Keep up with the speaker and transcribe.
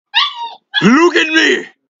Look at me!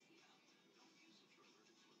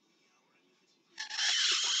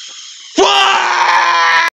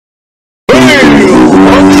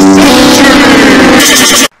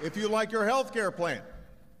 If you like your health care plan,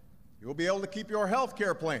 you'll be able to keep your health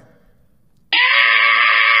care plan.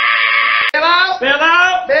 Bail out! Bail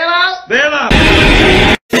out! Bail out! Bail out!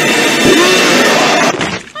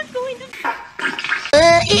 I'm going to...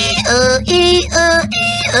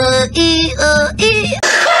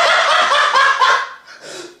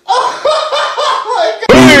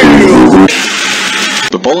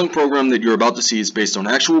 The following program that you're about to see is based on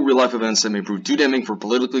actual real-life events that may prove too damning for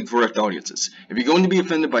politically correct audiences. If you're going to be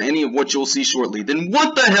offended by any of what you'll see shortly, then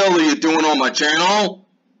what the hell are you doing on my channel?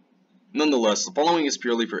 Nonetheless, the following is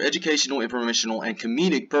purely for educational, informational, and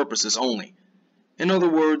comedic purposes only. In other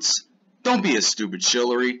words, don't be a stupid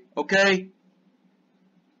shillery, okay?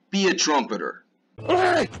 Be a trumpeter. 3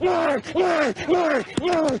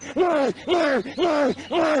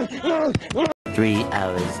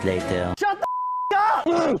 hours later. Shut the up!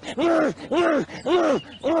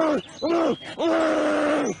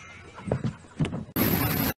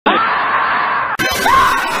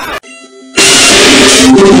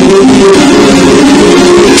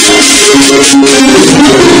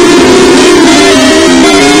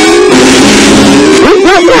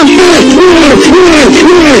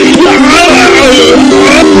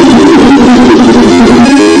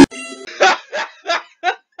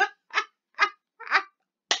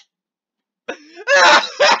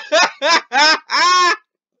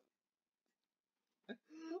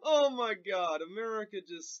 Oh my God, America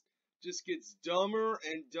just gets dumber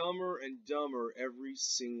and dumber and dumber every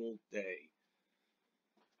single day.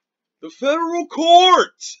 The federal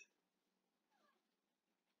court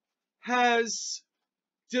has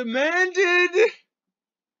demanded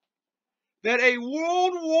that a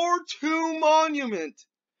World War II monument,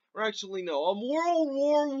 or actually no, a World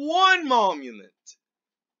War I monument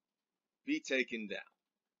be taken down.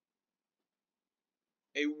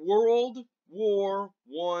 A World War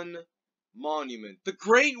I monument. The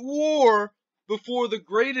Great War before the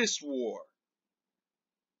greatest war.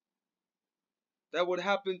 That would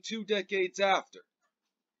happen 2 decades after.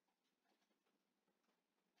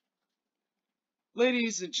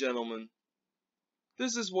 Ladies and gentlemen,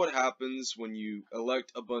 this is what happens when you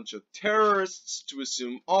elect a bunch of terrorists to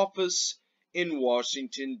assume office in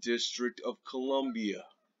Washington District of Columbia.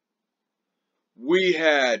 We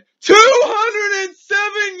had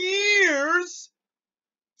 207 years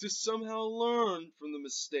to somehow learn from the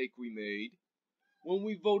mistake we made when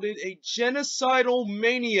we voted a genocidal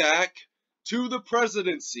maniac to the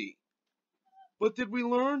presidency. But did we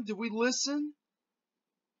learn? Did we listen?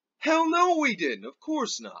 Hell no, we didn't. Of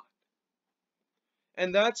course not.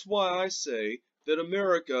 And that's why I say that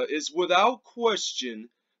America is without question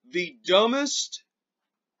the dumbest,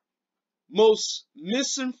 most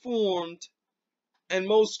misinformed, and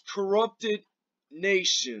most corrupted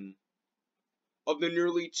nation of the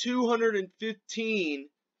nearly 215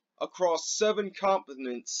 across 7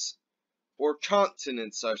 continents, or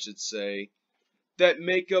continents I should say, that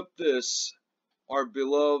make up this, our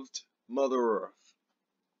beloved Mother Earth.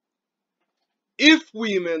 If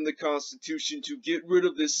we amend the Constitution to get rid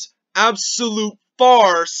of this absolute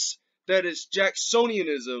farce that is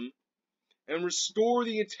Jacksonianism and restore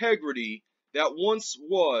the integrity that once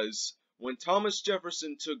was when Thomas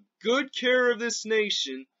Jefferson took good care of this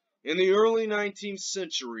nation in the early 19th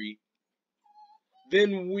century,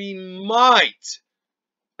 then we might,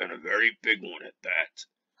 and a very big one at that,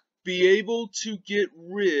 be able to get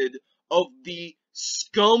rid of the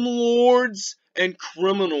scumlords and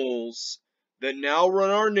criminals that now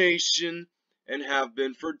run our nation and have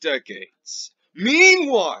been for decades.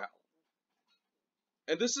 Meanwhile,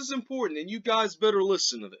 and this is important, and you guys better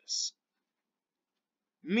listen to this.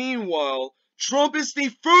 Meanwhile, Trump is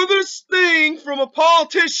the furthest thing from a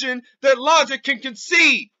politician that logic can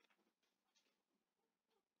conceive.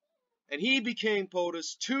 And he became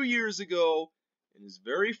POTUS 2 years ago in his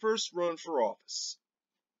very first run for office.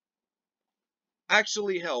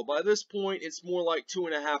 Actually, hell, by this point, it's more like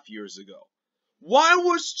 2.5 years ago. Why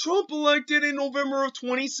was Trump elected in November of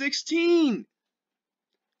 2016?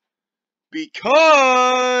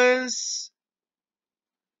 Because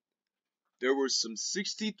there were some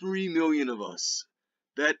 63 million of us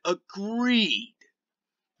that agreed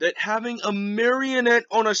that having a marionette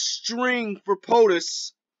on a string for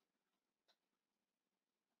POTUS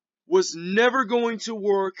was never going to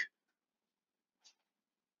work,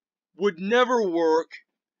 would never work,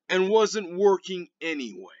 and wasn't working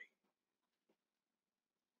anyway.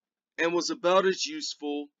 And was about as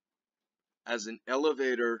useful as an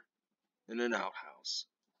elevator in an outhouse.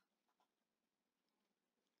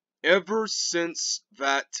 ever since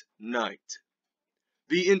that night,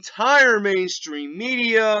 the entire mainstream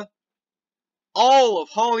media, all of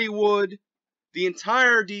Hollywood, the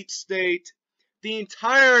entire deep state, the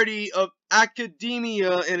entirety of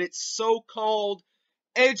academia and its so-called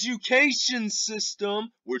education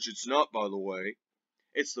system, which it's not, by the way,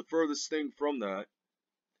 it's the furthest thing from that,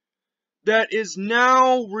 that is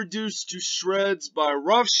now reduced to shreds by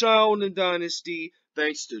Rothschild and Dynasty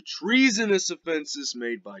thanks to treasonous offenses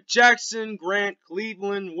made by Jackson, Grant,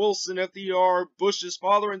 Cleveland, Wilson, FDR, Bush's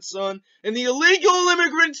father and son, and the illegal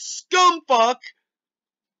immigrant scumfuck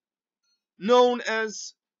known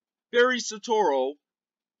as Barry Soetoro,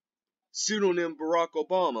 pseudonym Barack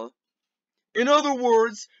Obama. In other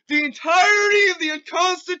words, the entirety of the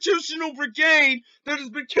unconstitutional brigade that has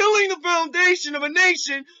been killing the foundation of a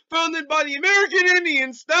nation founded by the American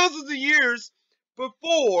Indians thousands of years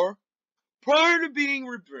before, prior to being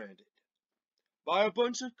rebranded by a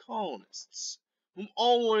bunch of colonists whom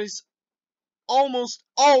almost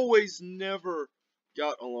always never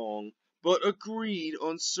got along, but agreed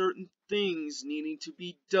on certain things needing to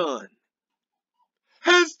be done,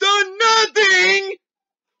 has done nothing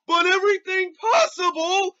but everything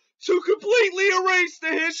possible to completely erase the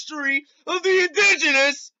history of the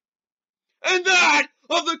indigenous and that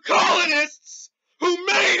of the colonists who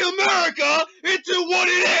made America into what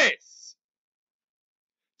it is.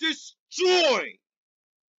 Destroying,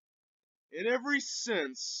 in every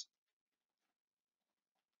sense,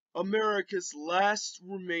 America's last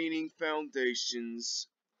remaining foundations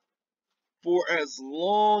for as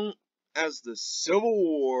long as the Civil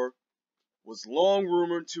War was long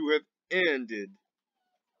rumored to have ended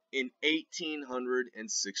in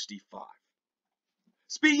 1865.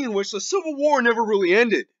 Speaking of which, the Civil War never really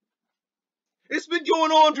ended. It's been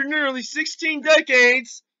going on for nearly 16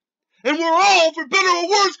 decades, and we're all, for better or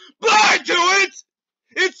worse, blind to it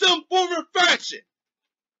in some form or fashion.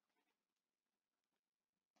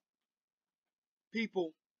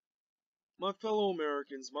 People, my fellow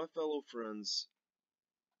Americans, my fellow friends,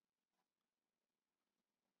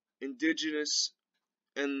 indigenous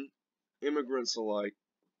and immigrants alike,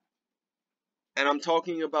 and I'm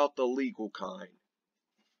talking about the legal kind.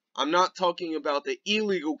 I'm not talking about the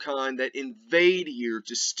illegal kind that invade here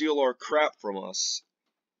to steal our crap from us.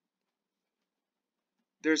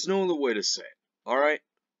 There's no other way to say it, alright?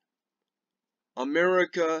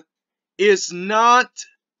 America is not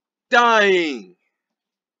dying.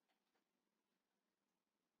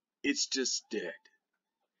 It's just dead.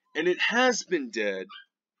 And it has been dead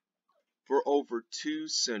for over 2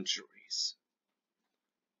 centuries.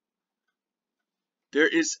 There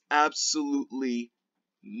is absolutely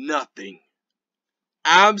nothing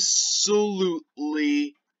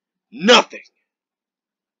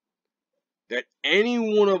that any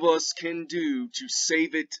one of us can do to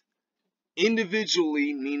save it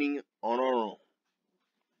individually, meaning on our own.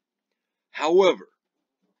 However,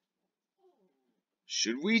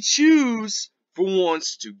 should we choose for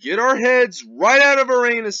once to get our heads right out of our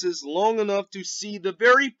anuses long enough to see the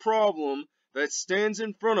very problem that stands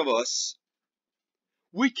in front of us,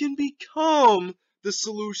 we can become the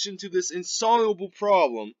solution to this insoluble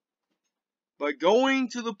problem by going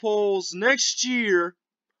to the polls next year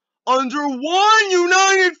under one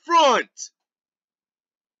united front,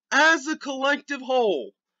 as a collective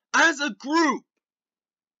whole, as a group,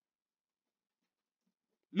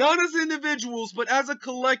 not as individuals, but as a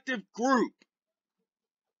collective group,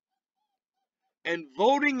 and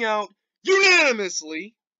voting out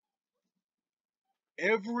unanimously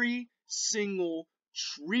every single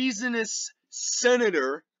treasonous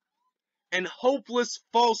senator and hopeless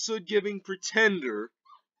falsehood-giving pretender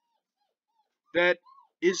that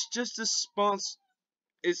is just as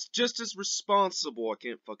responsible, I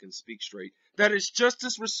can't fucking speak straight, that is just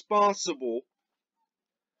as responsible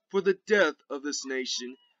for the death of this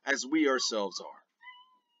nation as we ourselves are.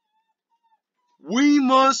 We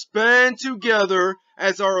must band together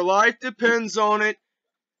as our life depends on it,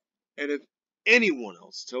 and if anyone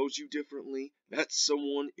else tells you differently, that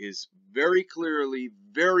someone is very clearly,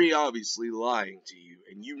 very obviously lying to you,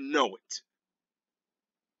 and you know it.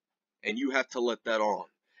 And you have to let that on.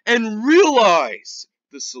 And realize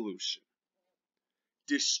the solution.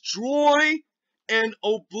 Destroy and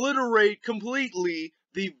obliterate completely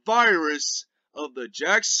the virus of the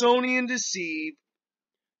Jacksonian deceive,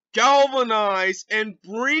 galvanize and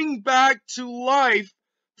bring back to life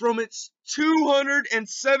from its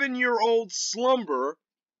 207-year-old slumber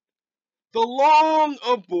the long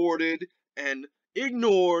aborted and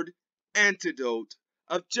ignored antidote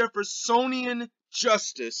of Jeffersonian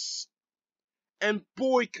justice, and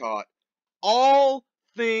boycott all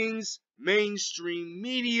things mainstream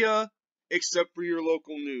media except for your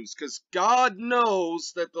local news. Because God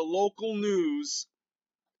knows that the local news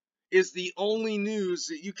is the only news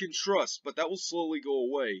that you can trust. But that will slowly go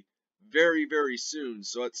away very, very soon.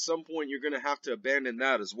 So at some point you're going to have to abandon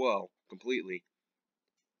that as well, completely.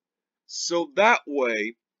 So that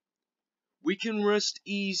way, we can rest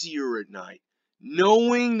easier at night,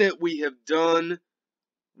 knowing that we have done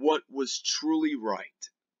what was truly right.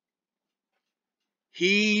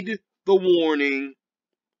 Heed the warning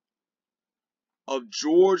of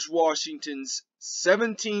George Washington's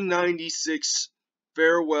 1796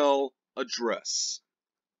 farewell address.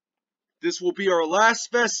 This will be our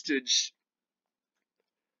last vestige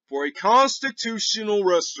for a constitutional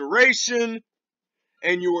restoration,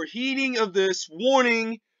 and your heeding of this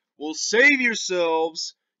warning will save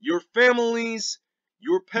yourselves, your families,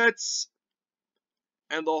 your pets,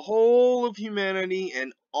 and the whole of humanity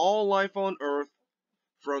and all life on earth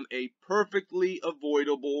from a perfectly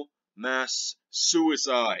avoidable mass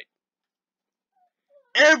suicide.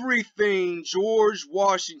 Everything George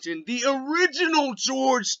Washington, the original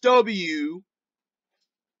George W.,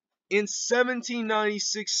 in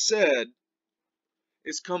 1796 said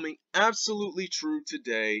is coming absolutely true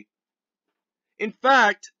today. In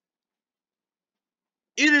fact,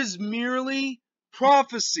 it is merely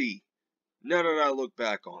prophecy now that I look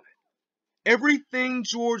back on it. Everything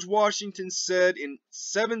George Washington said in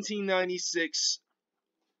 1796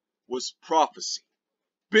 was prophecy.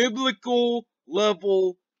 Biblical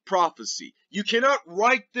level prophecy. You cannot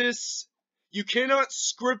write this. You cannot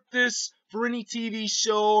script this for any TV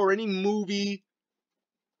show or any movie.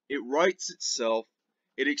 It writes itself.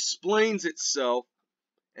 It explains itself.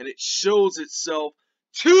 And it shows itself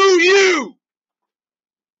to you,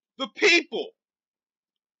 the people.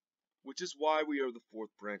 Which is why we are the fourth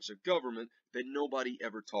branch of government that nobody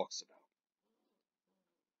ever talks about.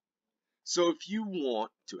 So if you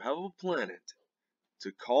want to have a planet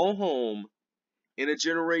to call home in a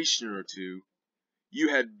generation or two, you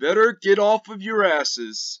had better get off of your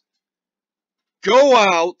asses, go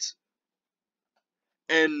out,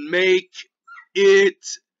 and make it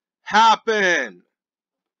happen.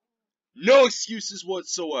 No excuses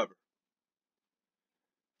whatsoever.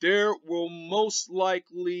 There will most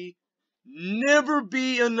likely never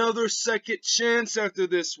be another second chance after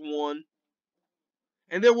this one.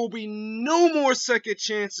 And there will be no more second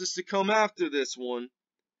chances to come after this one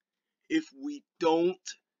if we don't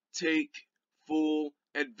take full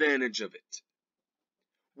advantage of it.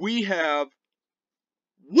 We have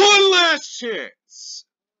one last chance.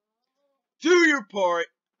 Do your part,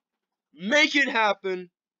 make it happen,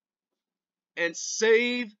 and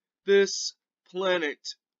save this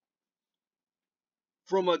planet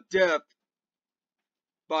from a death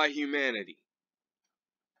by humanity.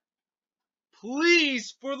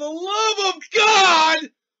 Please, for the love of God,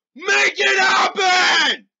 make it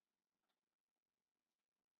happen!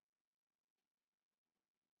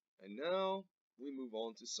 And now, we move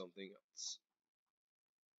on to something else.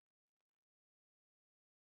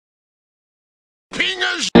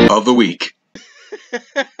 Penis Of the week.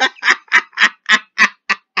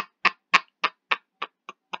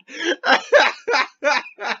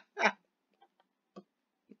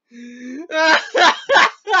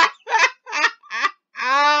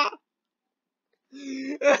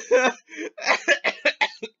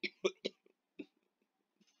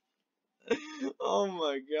 Oh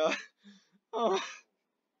my God. Oh.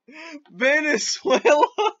 Venezuela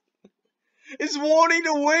is wanting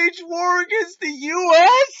to wage war against the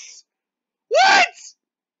U.S.? What?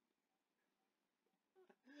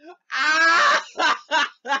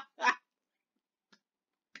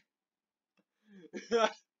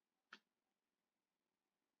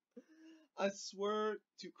 I swear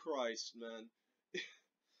to Christ, man.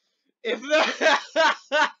 If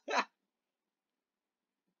that...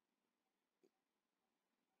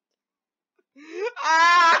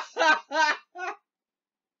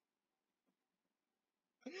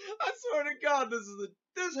 I swear to God,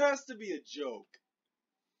 this has to be a joke.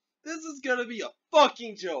 This is gonna be a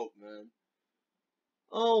fucking joke, man.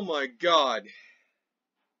 Oh my God.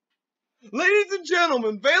 Ladies and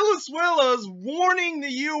gentlemen, Venezuela is warning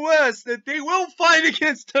the U.S. that they will fight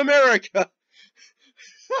against America.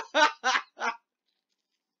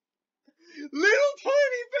 Little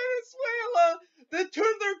tiny Venezuela that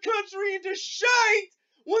turned their country into shite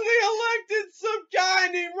when they elected some guy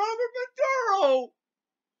named Robert Maduro.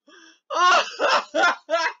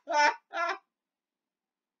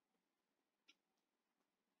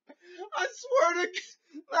 I swear to...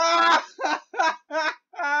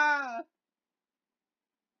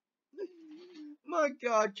 My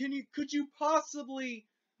God, God, could you possibly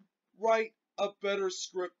write a better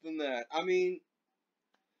script than that? I mean,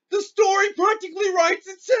 the story practically writes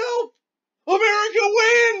itself! America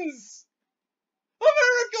wins!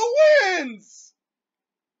 America wins!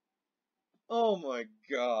 Oh my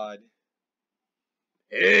God.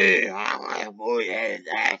 Hey, boy, hey,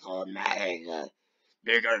 that's America.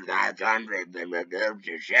 Because that country been reduced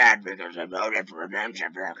to shit because I voted for them to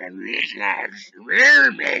fucking listeners.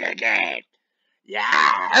 We're me again.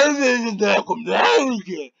 Yeah, I'm back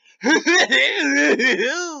America.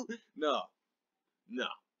 No. No.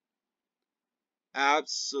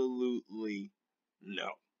 Absolutely no.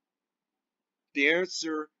 The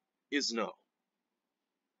answer is no.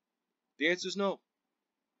 The answer is no.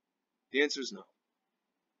 The answer is no.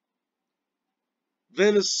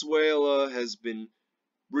 Venezuela has been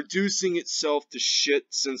reducing itself to shit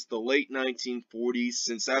since the late 1940s,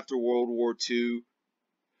 since after World War II,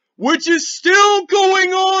 which is still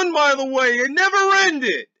going on, by the way. It never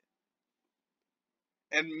ended.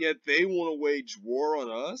 And yet they want to wage war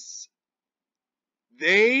on us?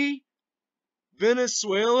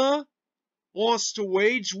 Venezuela, wants to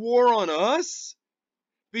wage war on us?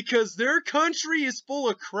 Because their country is full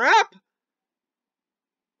of crap?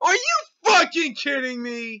 Are you fucking kidding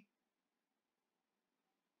me?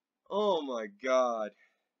 Oh my God.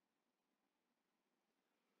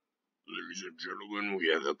 Ladies and gentlemen, we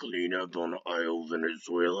have a cleanup on aisle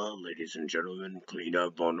Venezuela. Ladies and gentlemen,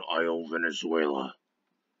 cleanup on aisle Venezuela.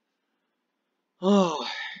 Oh.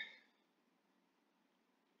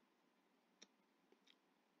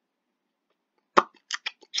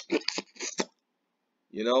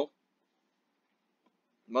 You know?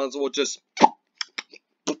 Might as well just...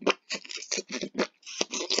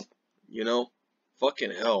 You know?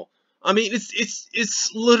 Fucking hell. I mean,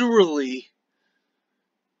 it's literally...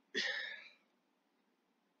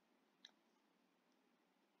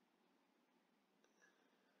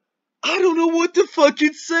 I don't know what to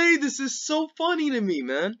fucking say. This is so funny to me,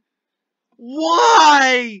 man.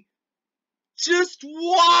 Why? Just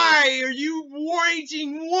why are you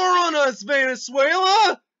waging war on us,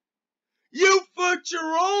 Venezuela? You fucked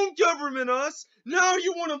your own government us. Now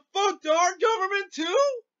you want to fuck our government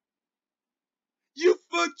too? You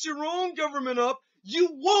fucked your own government up. You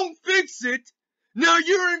won't fix it. Now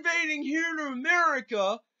you're invading here to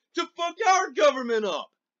America to fuck our government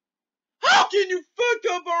up. How can you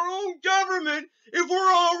fuck up our own government if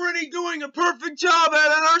we're already doing a perfect job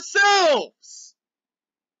at it ourselves?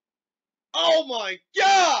 Oh my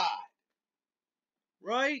God!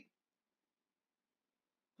 Right?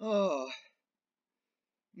 Oh,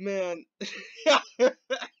 man.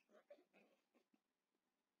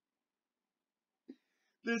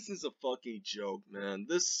 This is a fucking joke, man.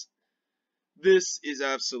 This is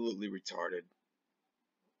absolutely retarded.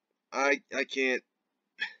 I can't.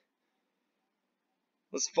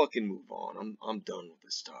 Let's fucking move on. I'm done with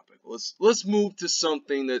this topic. Let's move to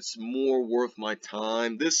something that's more worth my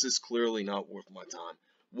time. This is clearly not worth my time.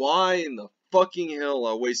 Why in the fucking hell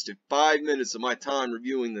I wasted 5 minutes of my time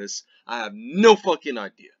reviewing this, I have no fucking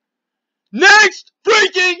idea. Next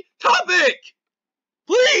freaking topic!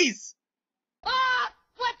 Please!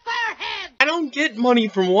 Flip their heads! I don't get money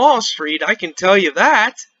from Wall Street, I can tell you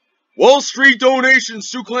that. Wall Street donations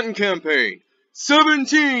to Clinton campaign.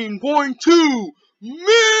 $17.2 million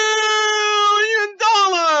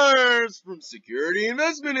from security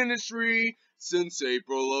investment industry since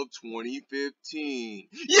April of 2015.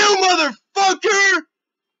 You motherfucker!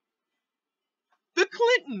 The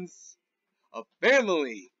Clintons, a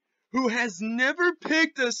family who has never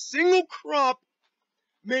picked a single crop,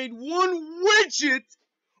 made one widget,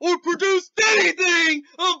 or produced anything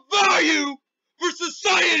of value for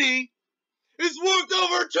society, is worth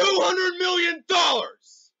over $200 million.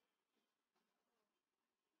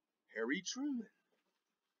 Harry Truman,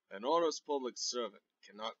 an honest public servant,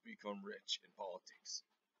 cannot become rich in politics.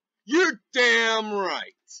 You're damn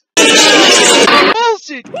right.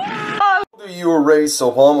 Bullshit. How do you erase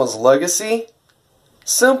Obama's legacy?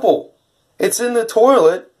 Simple. It's in the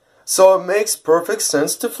toilet, so it makes perfect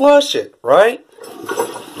sense to flush it, right?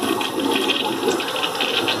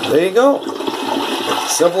 There you go.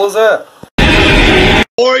 Simple as that.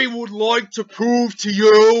 I would like to prove to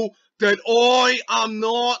you that I am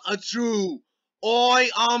not a Jew. I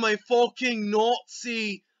am a fucking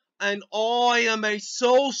Nazi, and I am a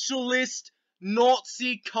socialist,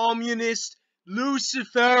 Nazi, communist,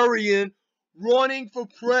 Luciferian, running for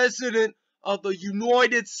president of the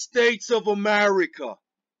United States of America.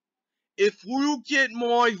 If you get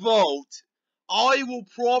my vote, I will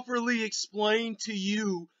properly explain to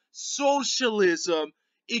you socialism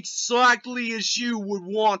exactly as you would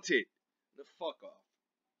want it. The fuck off.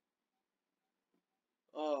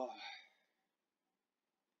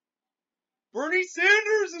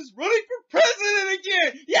 Sanders is running for president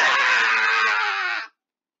again! Yeah!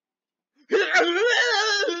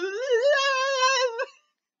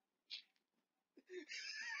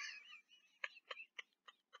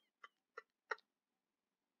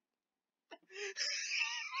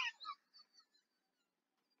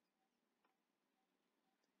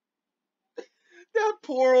 That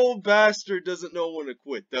poor old bastard doesn't know when to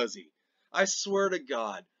quit, does he? I swear to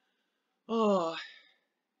God. Oh.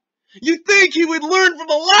 You'd think he would learn from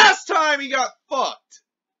the last time he got fucked!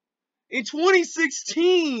 In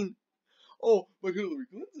 2016! Oh, but Hillary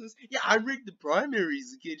Clinton says, yeah, I rigged the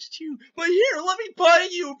primaries against you. But here, let me buy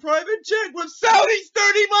you a private jet with Saudi's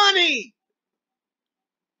dirty money!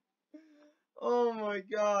 Oh my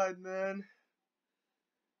God, man.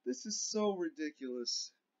 This is so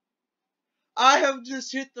ridiculous. I have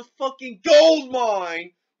just hit the fucking gold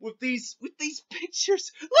mine with these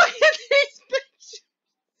pictures. Look at these pictures!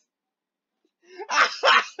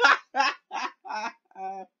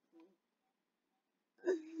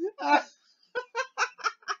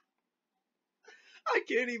 I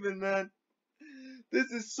can't even, man.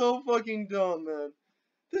 This is so fucking dumb, man.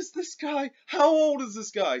 This guy, how old is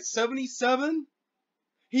this guy? 77?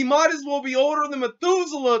 He might as well be older than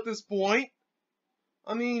Methuselah at this point.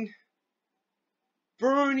 I mean,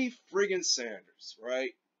 Bernie friggin' Sanders,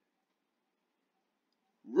 right?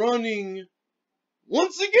 Running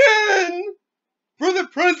once again for the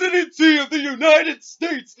presidency of the United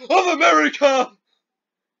States of America.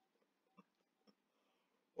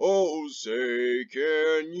 Oh, say,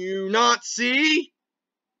 can you not see?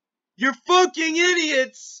 You're fucking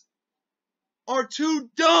idiots are too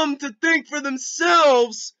dumb to think for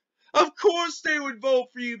themselves. Of course they would vote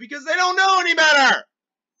for you because they don't know any better.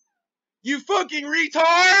 You fucking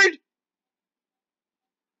retard!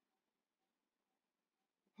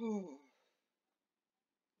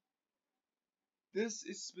 This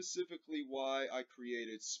is specifically why I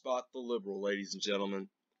created Spot the Liberal, ladies and gentlemen.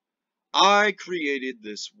 I created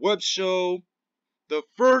this web show, the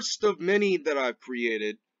first of many that I've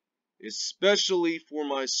created, especially for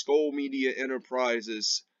my Skull Media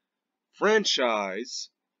Enterprises franchise,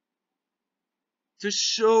 to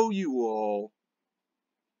show you all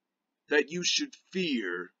that you should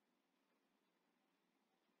fear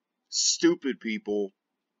stupid people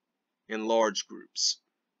in large groups.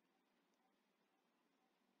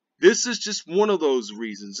 This is just one of those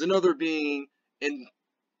reasons. Another being, and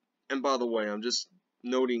by the way, I'm just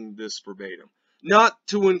noting this verbatim, not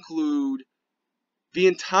to include the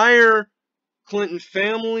entire Clinton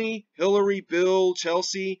family, Hillary, Bill,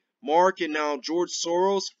 Chelsea, Mark, and now George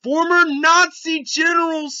Soros, former Nazi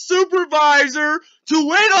general supervisor to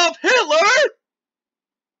Adolf Hitler.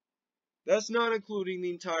 That's not including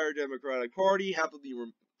the entire Democratic Party, half of the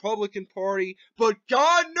Republican Party, but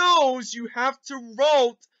God knows you have to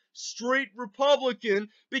vote straight Republican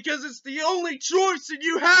because it's the only choice that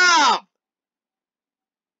you have.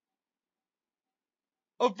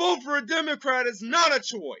 A vote for a Democrat is not a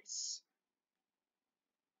choice.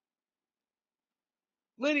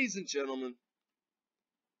 Ladies and gentlemen,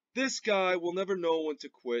 this guy will never know when to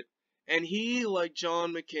quit, and he, like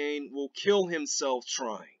John McCain, will kill himself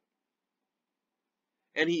trying.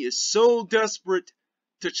 And he is so desperate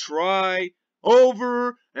to try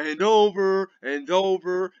over and over and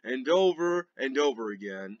over and over and over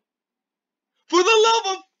again. For the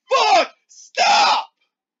love of fuck, stop!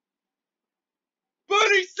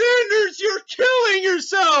 Bernie Sanders, you're killing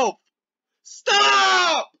yourself!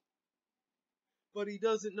 Stop! But he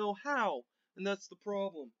doesn't know how, and that's the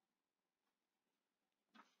problem.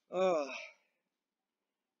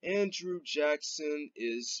 Andrew Jackson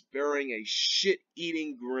is bearing a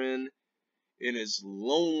shit-eating grin in his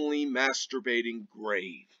lonely masturbating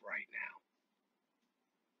grave right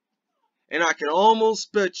now. And I can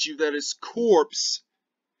almost bet you that his corpse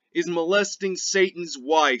is molesting Satan's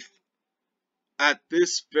wife at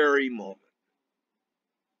this very moment.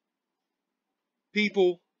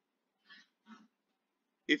 People,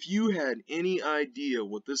 if you had any idea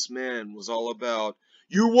what this man was all about,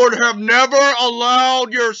 you would have never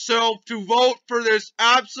allowed yourself to vote for this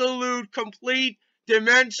absolute, complete,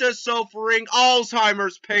 dementia-suffering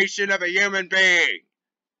Alzheimer's patient of a human being.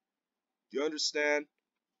 Do you understand?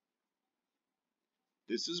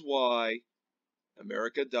 This is why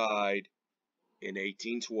America died in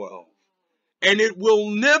 1812. And it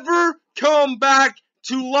will never come back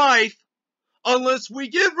to life unless we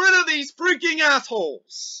get rid of these freaking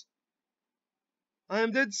assholes. I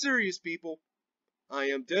am dead serious, people. I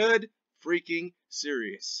am dead freaking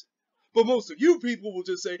serious. But most of you people will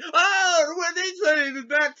just say, oh, what they say is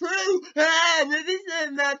not true. Ah, what they say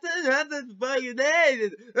is not true. That's fucking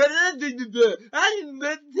hated. I didn't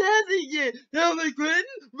tell you. Hillary Clinton,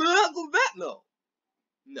 Barack Obama. No.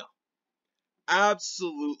 No.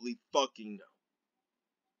 Absolutely fucking no.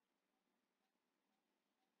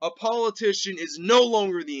 A politician is no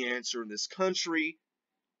longer the answer in this country.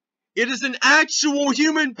 It is an actual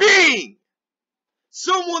human being.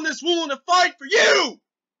 Someone that's willing to fight for you.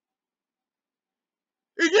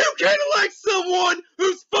 If you can't elect someone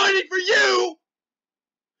who's fighting for you,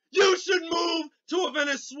 you should move to a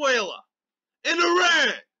Venezuela, an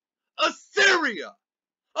Iran, a Syria,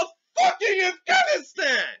 a fucking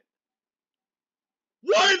Afghanistan.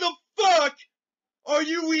 Why the fuck are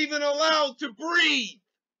you even allowed to breathe?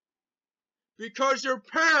 Because your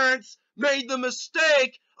parents made the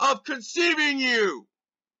mistake of conceiving you.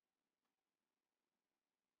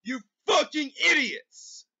 You fucking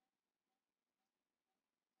idiots.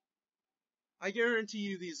 I guarantee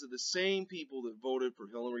you these are the same people that voted for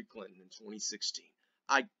Hillary Clinton in 2016.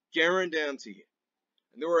 I guarantee you.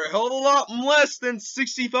 And there were a hell of a lot less than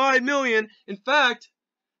 65 million. In fact,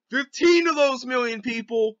 15 of those million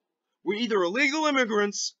people were either illegal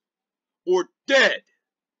immigrants or dead.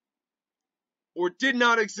 Or did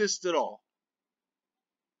not exist at all.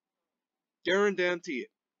 Guarantee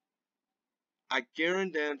it. I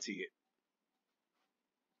guarantee it.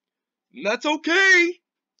 And that's okay.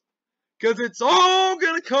 Because it's all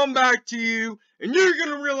going to come back to you, and you're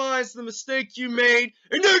going to realize the mistake you made,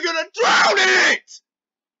 and you're going to drown in it!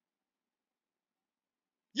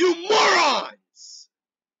 You morons!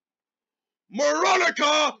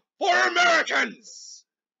 Moronica for Americans!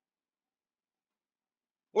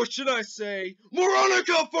 Or should I say,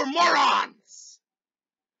 Moronica for morons!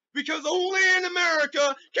 Because only in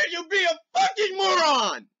America can you be a fucking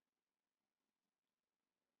moron!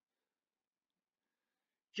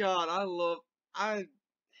 God,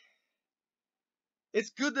 it's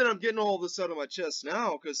good that I'm getting all this out of my chest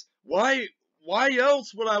now, because why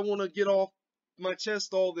else would I want to get off my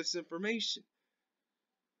chest all this information?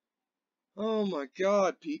 Oh my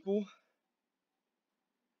God, people.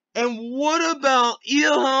 And what about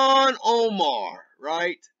Ilhan Omar,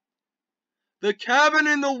 right? The cabin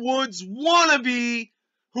in the woods wannabe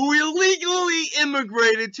who illegally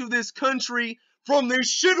immigrated to this country from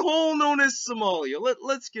this shithole known as Somalia.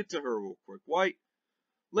 Let's get to her real quick, White.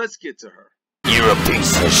 Let's get to her. You're a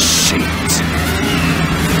piece of shit.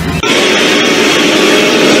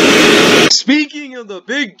 Speaking of the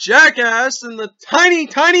big jackass in the tiny,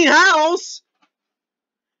 tiny house,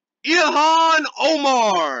 Ilhan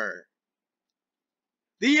Omar.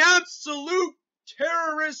 The absolute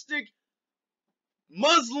terroristic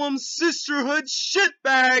Muslim sisterhood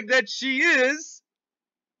shitbag that she is.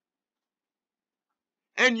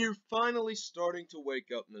 And you're finally starting to wake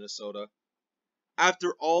up, Minnesota.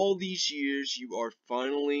 After all these years, you are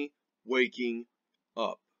finally waking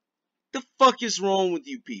up. The fuck is wrong with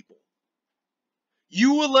you people?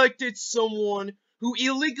 You elected someone who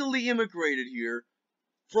illegally immigrated here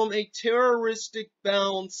from a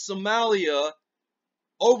terroristic-bound Somalia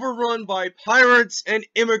overrun by pirates and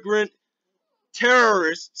immigrant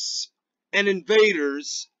terrorists and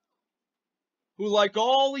invaders who, like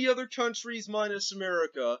all the other countries minus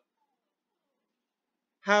America,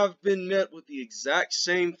 have been met with the exact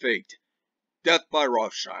same fate. Death by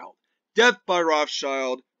Rothschild. Death by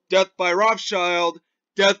Rothschild. Death by Rothschild.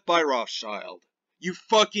 Death by Rothschild. You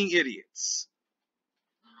fucking idiots.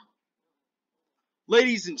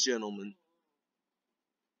 Ladies and gentlemen,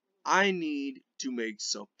 I need to make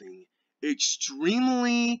something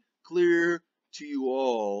extremely clear to you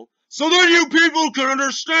all so that you people can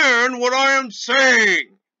understand what I am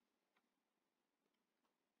saying.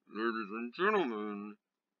 Ladies and gentlemen,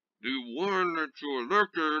 the one that you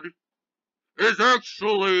elected is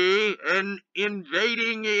actually an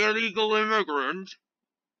invading illegal immigrant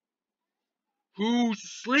who's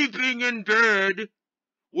sleeping in bed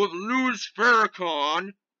with Louis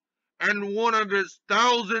Farrakhan and one of his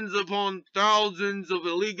thousands upon thousands of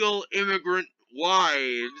illegal immigrant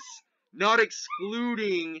wives, not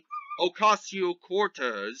excluding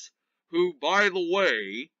Ocasio-Cortez, who, by the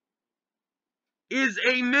way, is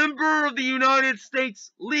a member of the United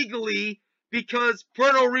States legally because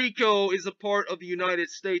Puerto Rico is a part of the United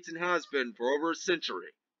States and has been for over a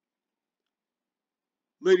century.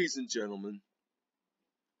 Ladies and gentlemen,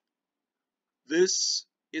 this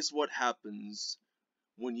is what happens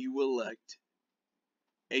when you elect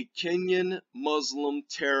a Kenyan Muslim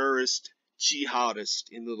terrorist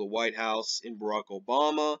jihadist into the White House in Barack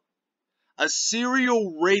Obama, a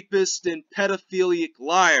serial rapist and pedophilic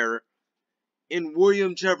liar in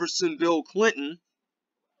William Jefferson Bill Clinton,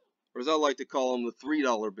 or as I like to call him, the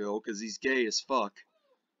 $3 bill, because he's gay as fuck,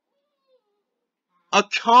 a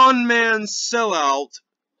con man sellout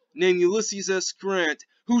named Ulysses S. Grant,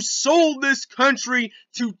 who sold this country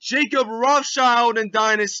to Jacob Rothschild and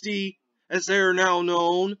Dynasty, as they are now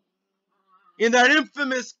known, in that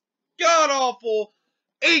infamous, god-awful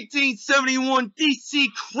 1871 D.C.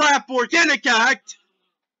 crap Organic Act,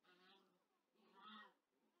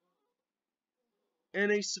 and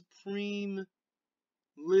a supreme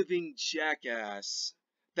living jackass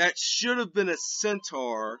that should have been a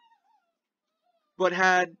centaur, but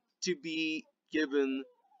had to be given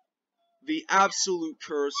the absolute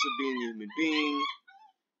curse of being a human being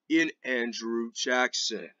in Andrew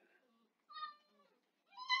Jackson.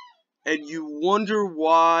 And you wonder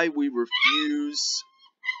why we refuse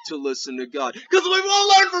to listen to God. Because we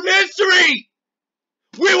won't learn from history!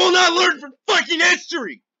 We will not learn from fucking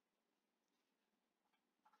history!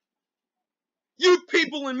 You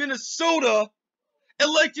people in Minnesota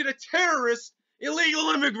elected a terrorist, illegal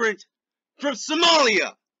immigrant from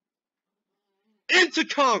Somalia into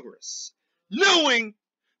Congress, knowing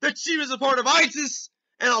that she was a part of ISIS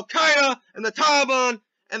and Al-Qaeda and the Taliban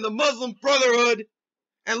and the Muslim Brotherhood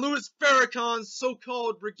and Louis Farrakhan's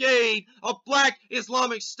so-called brigade of black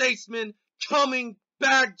Islamic statesmen coming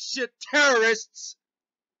bad shit terrorists.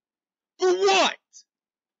 For what?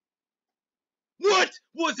 What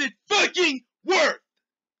was it fucking worth?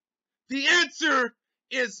 The answer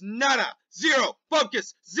is nada, zero,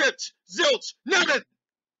 focus, zilch, zilch, nothing.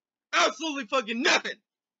 Absolutely fucking nothing.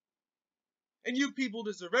 And you people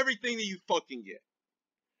deserve everything that you fucking get.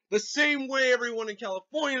 The same way everyone in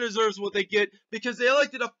California deserves what they get because they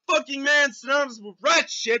elected a fucking man synonymous with rat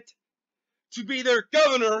shit to be their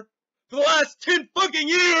governor for the last 10 fucking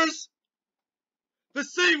years. The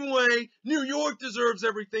same way New York deserves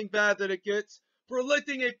everything bad that it gets for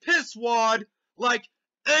electing a pisswad like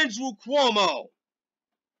Andrew Cuomo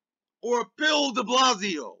or Bill de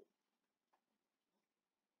Blasio.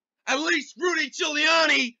 At least Rudy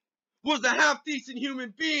Giuliani was a half-decent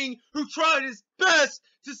human being who tried his best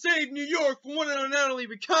to save New York from what it undoubtedly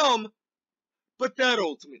become, but that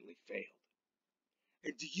ultimately failed.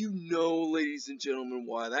 And do you know, ladies and gentlemen,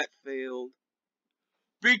 why that failed?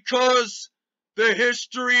 Because the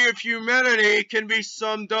history of humanity can be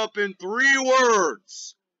summed up in 3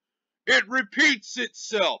 words. It repeats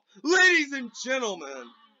itself. Ladies and gentlemen,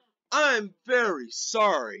 I'm very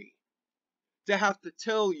sorry to have to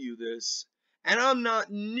tell you this, and I'm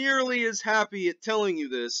not nearly as happy at telling you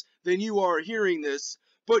this than you are hearing this,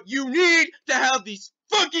 but you need to have these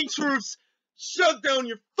fucking truths shoved down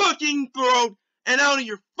your fucking throat and out of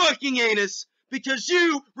your fucking anus because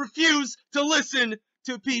you refuse to listen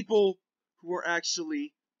to people who are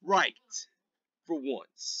actually right for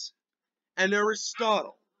once. And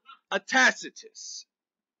Aristotle, a Tacitus,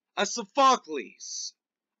 a Sophocles,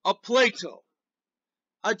 a Plato,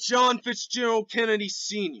 a John Fitzgerald Kennedy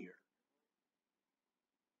Sr.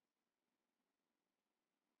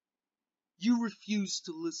 You refuse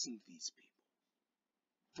to listen to these people.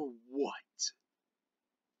 For what?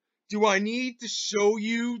 Do I need to show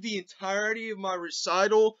you the entirety of my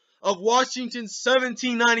recital of Washington's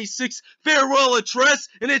 1796 farewell address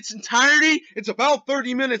in its entirety? It's about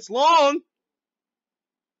 30 minutes long.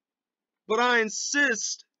 But I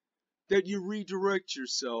insist that you redirect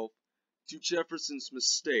yourself to Jefferson's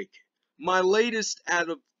Mistake, my latest out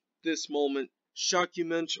of this moment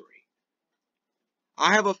shockumentary.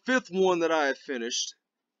 I have a 5th one that I have finished.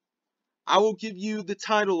 I will give you the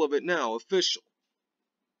title of it now, official.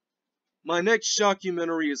 My next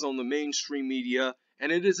shockumentary is on the mainstream media,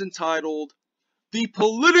 and it is entitled The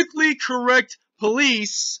Politically Correct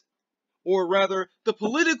Police, or rather, the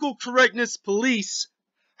Political Correctness Police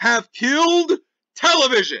Have Killed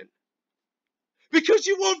Television. Because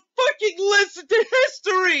you won't fucking listen to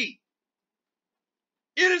history!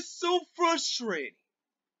 It is so frustrating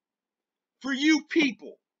for you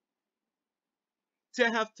people to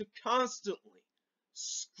have to constantly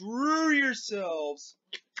screw yourselves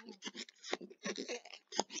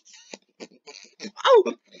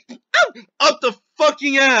up the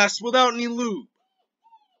fucking ass without any lube.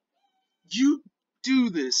 You do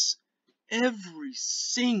this every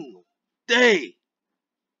single day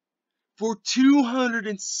for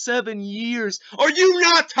 207 years. Are you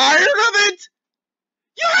not tired of it?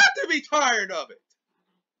 You have to be tired of it.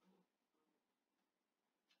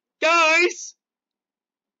 Guys,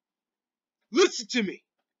 listen to me.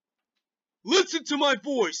 Listen to my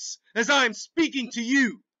voice as I am speaking to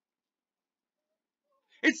you.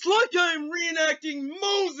 It's like I am reenacting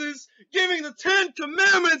Moses giving the 10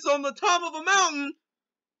 Commandments on the top of a mountain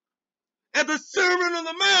at the Sermon on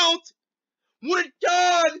the Mount, when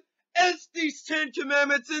God etched these 10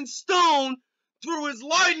 commandments in stone through his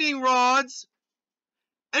lightning rods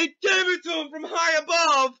and gave it to him from high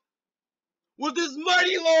above with his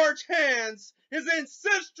mighty large hands, his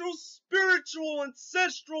ancestral,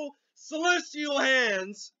 celestial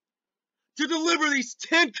hands, to deliver these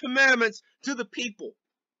 10 commandments to the people.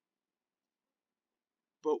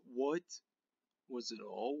 But what was it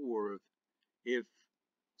all worth if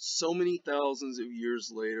so many thousands of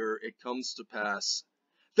years later it comes to pass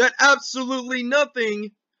that absolutely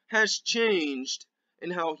nothing has changed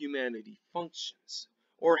in how humanity functions,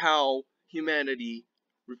 or how humanity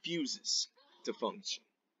refuses to function?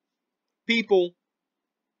 People,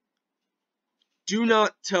 do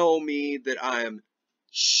not tell me that I am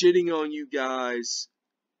shitting on you guys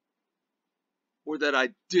or that I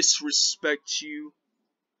disrespect you,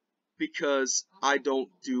 because I don't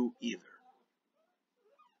do either.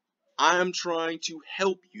 I am trying to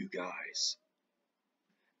help you guys,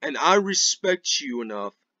 and I respect you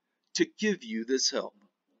enough to give you this help.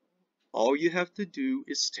 All you have to do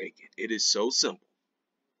is take it. It is so simple.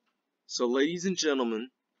 So, ladies and gentlemen,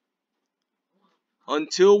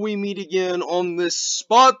 until we meet again on this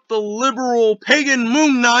Spot the Liberal Pagan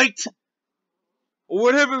Moon Night, or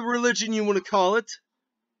whatever religion you want to call it,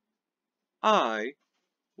 I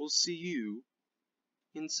will see you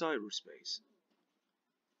in cyberspace.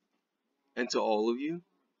 And to all of you,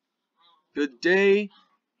 good day,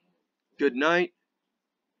 good night,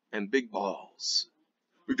 and big balls.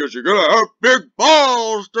 Because you're gonna have big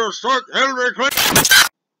balls to suck Hillary Clinton.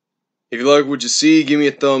 If you like what you see, give me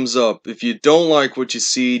a thumbs up. If you don't like what you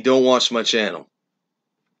see, don't watch my channel.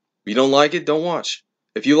 If you don't like it, don't watch.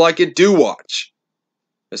 If you like it, do watch.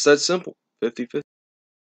 It's that simple. 50-50.